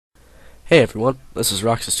Hey everyone, this is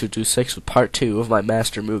Roxas226 with part 2 of my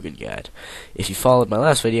Master Mugen guide. If you followed my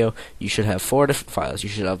last video, you should have 4 different files. You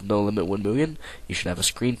should have No Limit 1 Mugen, you should have a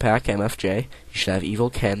screen pack MFJ, you should have Evil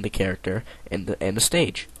Ken the character, and a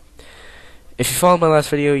stage. If you followed my last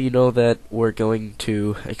video, you know that we're going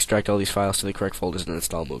to extract all these files to the correct folders and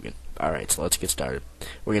install Mugen. Alright, so let's get started.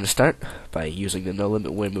 We're going to start by using the No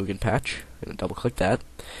Limit 1 Mugen patch. We're going to double click that.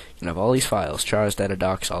 You can have all these files, chars, data,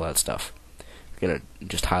 docs, all that stuff. You're going to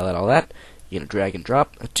just highlight all that. You're going to drag and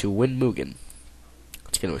drop to Win Mugen.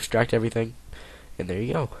 It's going to extract everything, and there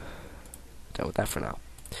you go. Done with that for now.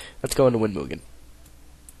 Let's go into Win Mugen.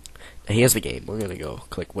 Now here's the game. We're going to go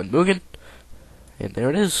click Win Mugen, and there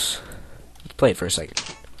it is. Let's play it for a second.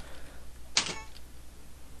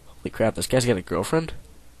 Holy crap, this guy's got a girlfriend?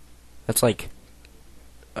 That's like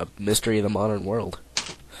a mystery of the modern world.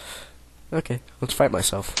 Okay, let's fight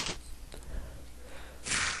myself.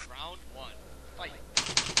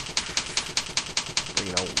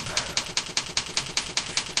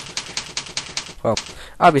 Well,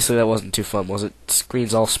 obviously that wasn't too fun, was it?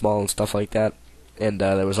 Screen's all small and stuff like that, and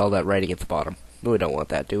there was all that writing at the bottom. We don't want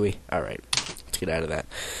that, do we? Alright, let's get out of that.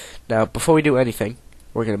 Now, before we do anything,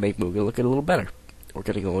 we're going to make Mugen look a little better. We're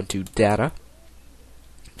going to go into Data,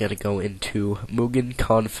 going to go into Mugen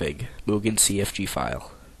Config, Mugen CFG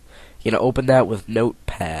file. You're going to open that with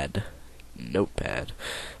Notepad.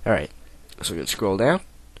 Alright, so we're going to scroll down,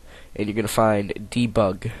 and you're going to find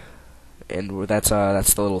Debug. And that's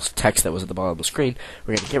the little text that was at the bottom of the screen.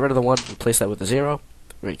 We're going to get rid of the 1, replace that with a 0.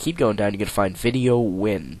 We're going to keep going down. You're going to find Video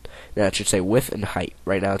Win. Now it should say width and height.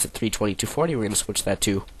 Right now it's at 320, 240. We're going to switch that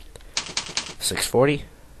to 640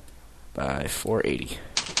 by 480.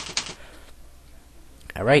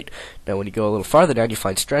 Alright, now when you go a little farther down, you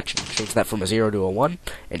find Stretch. You change that from a 0 to a 1.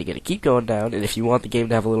 And you're going to keep going down. And if you want the game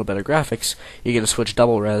to have a little better graphics, you're going to switch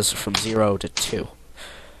Double Res from 0 to 2.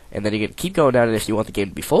 And then you can keep going down, and if you want the game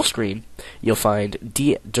to be full screen, you'll find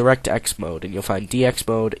DirectX mode, and you'll find DX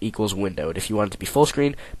mode equals windowed. If you want it to be full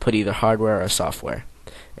screen, put either hardware or software.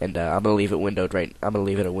 And I'm gonna leave it windowed right. I'm gonna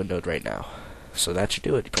leave it windowed right now. So that should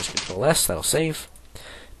do it. You press Control S, that'll save.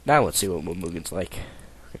 Now let's see what Mugen's like.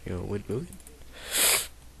 We're gonna go Win Mugen,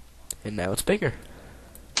 and now it's bigger.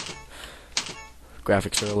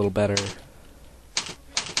 Graphics are a little better, and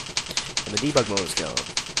the debug mode is gone.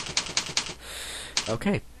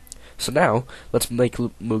 Okay. So now, let's make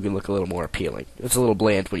Mugen look a little more appealing. It's a little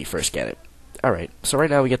bland when you first get it. Alright, so right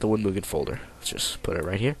now we get the Win Mugen folder. Let's just put it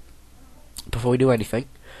right here. Before we do anything,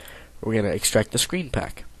 we're going to extract the screen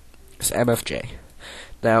pack. It's MFJ.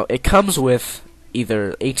 Now, it comes with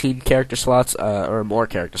either 18 character slots or more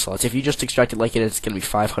character slots. If you just extract it like it is, it's going to be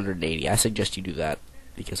 580. I suggest you do that,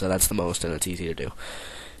 because that's the most and it's easy to do.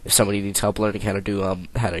 If somebody needs help learning how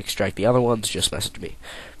to extract the other ones, just message me.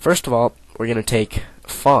 First of all, we're going to take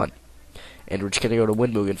font. And we're just going to go to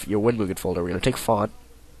Win Mugen, your Win Mugen folder. We're going to take font.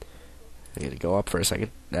 I'm going to go up for a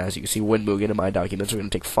second. Now, as you can see, Win Mugen in my documents. We're going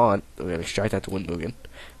to take font. We're going to extract that to Win Mugen.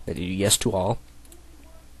 Then you do yes to all.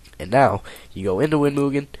 And now, you go into Win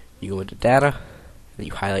Mugen, you go into Data, and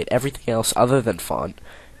you highlight everything else other than font.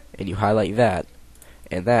 And you highlight that.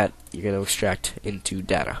 And that, you're going to extract into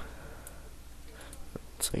Data.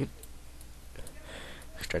 1 second.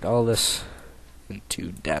 Extract all this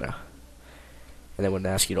into Data. And then when they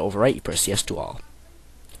ask you to overwrite, you press yes to all.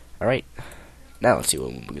 Alright, now let's see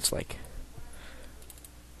what Mugen's like.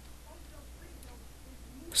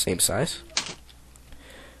 Same size.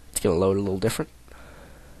 It's going to load a little different.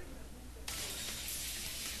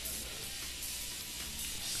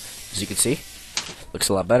 As you can see, looks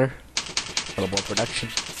a lot better. A little more production.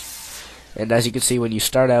 And as you can see, when you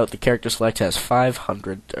start out, the character select has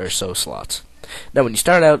 500 or so slots. Now, when you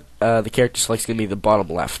start out, the character select is going to be the bottom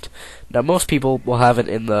left. Now, most people will have it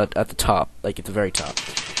at the top, like at the very top.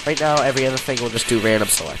 Right now, every other thing will just do random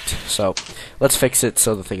select. So, let's fix it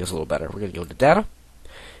so the thing is a little better. We're going to go into Data.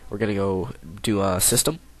 We're going to go do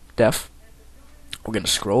System, Def. We're going to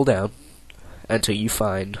scroll down until you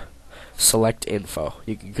find Select Info.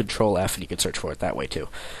 You can Control F and you can search for it that way too.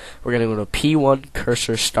 We're going to go to P1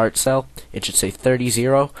 Cursor Start Cell. It should say 30,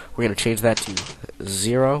 We're going to change that to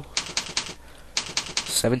 0.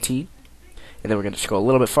 17, and then we're going to scroll a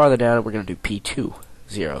little bit farther down, and we're going to do P2,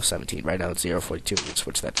 017. Right now it's 042. We can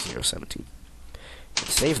switch that to 017. And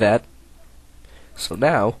save that. So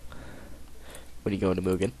now, when you go into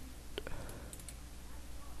Mugen,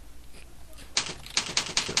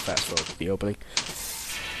 fast forward to the opening.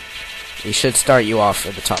 It should start you off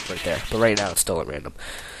at the top right there, but right now it's still at random.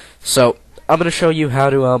 So I'm going to show you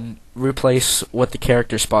how to replace what the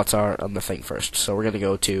character spots are on the thing first. So we're going to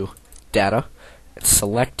go to Data.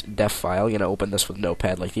 Select def file. You're going to open this with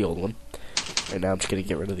Notepad like the old one. Right now I'm just gonna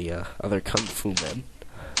get rid of the other kung fu men.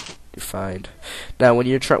 Defined. Now when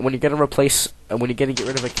you're gonna get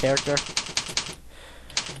rid of a character,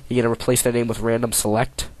 you're gonna replace their name with random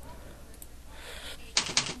select.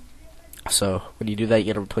 So when you do that,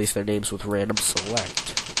 you're gonna replace their names with random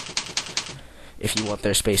select if you want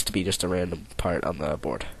their space to be just a random part on the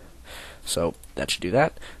board. So that should do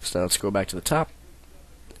that. So now let's go back to the top,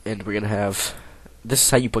 and we're gonna have. This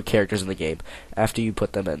is how you put characters in the game. After you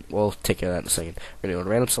put them in, we'll take care of that in a second. We're gonna go to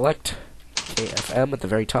random select, KFM at the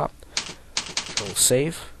very top. Control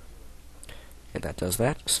save, and that does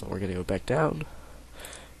that. So we're gonna go back down.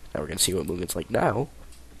 Now we're gonna see what Mugen's like now.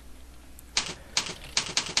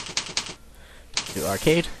 Do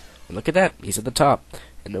arcade, and look at that. He's at the top,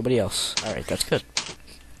 and nobody else. All right, that's good.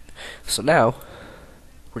 So now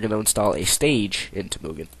we're gonna install a stage into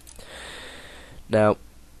Mugen. Now,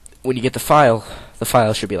 when you get the file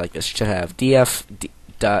should be like this. It should have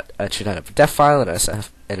it should have a def file and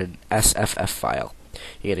an SFF file.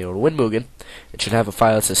 You're gonna go to WinMugen. It should have a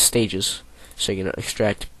file that says stages. So you're gonna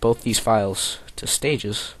extract both these files to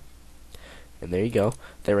stages, and there you go.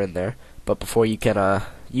 They're in there. But before you can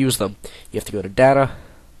use them, you have to go to data,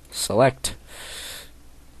 select,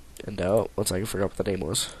 and one second, I forgot what the name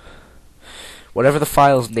was. Whatever the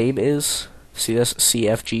file's name is, see this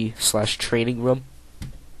CFG/training room.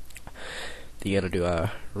 You gotta do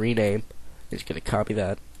a rename. You're just gonna copy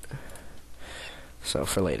that. So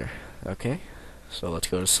for later, okay. So let's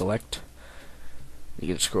go to select. You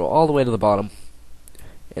can scroll all the way to the bottom,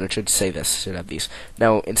 and it should say this. It should have these.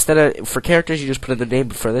 Now instead of for characters, you just put in the name.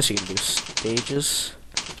 But for this, you can do stages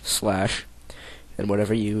 / and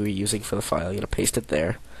whatever you are using for the file. You're gonna paste it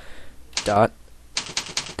there.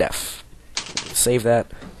 .def. Save that,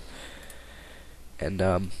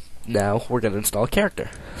 and now we're going to install a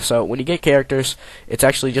character. So when you get characters, it's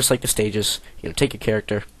actually just like the stages. You're going to take a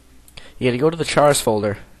character, you're going to go to the chars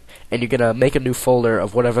folder, and you're going to make a new folder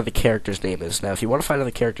of whatever the character's name is. Now if you want to find out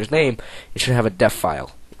the character's name, it should have a def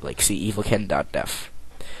file, like see evilken.def.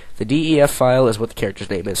 The def file is what the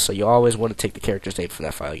character's name is, so you always want to take the character's name from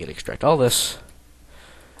that file. You're going to extract all this.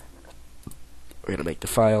 We're going to make the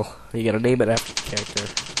file. You're going to name it after the character,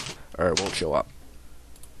 or it won't show up.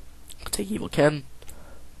 Take evilken.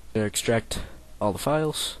 Going to extract all the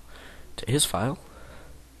files to his file.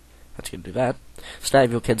 That's going to do that. So now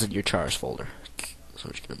evilken's in your chars folder. So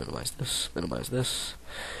we're just going to minimize this,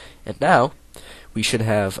 and now we should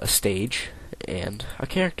have a stage and a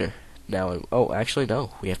character. Now, oh, actually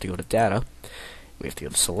no, we have to go to data. We have to go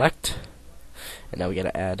to select, and now we got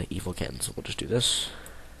to add evilken. So we'll just do this.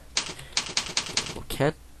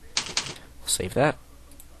 Evilken. We'll save that.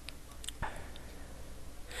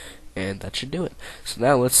 And that should do it. So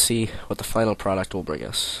now let's see what the final product will bring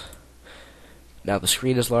us. Now the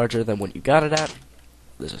screen is larger than what you got it at.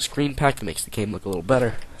 There's a screen pack that makes the game look a little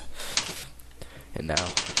better. And now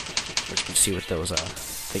we're just going to see what those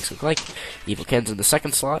things look like. Evilken's in the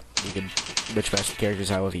second slot. You can match the characters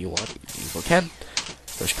however you want. Evilken.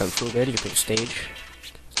 There's Kung Fu Man. You can pick a stage.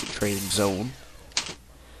 It's the training zone.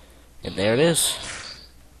 And there it is.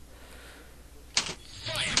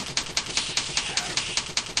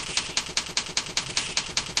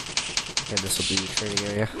 And this will be the training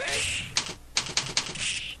area.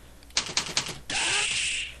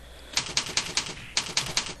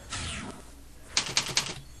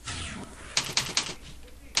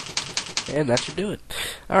 And that should do it.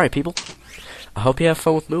 Alright, people. I hope you have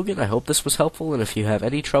fun with Mugen. I hope this was helpful, and if you have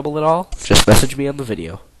any trouble at all, just message me on the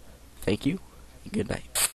video. Thank you, and good night.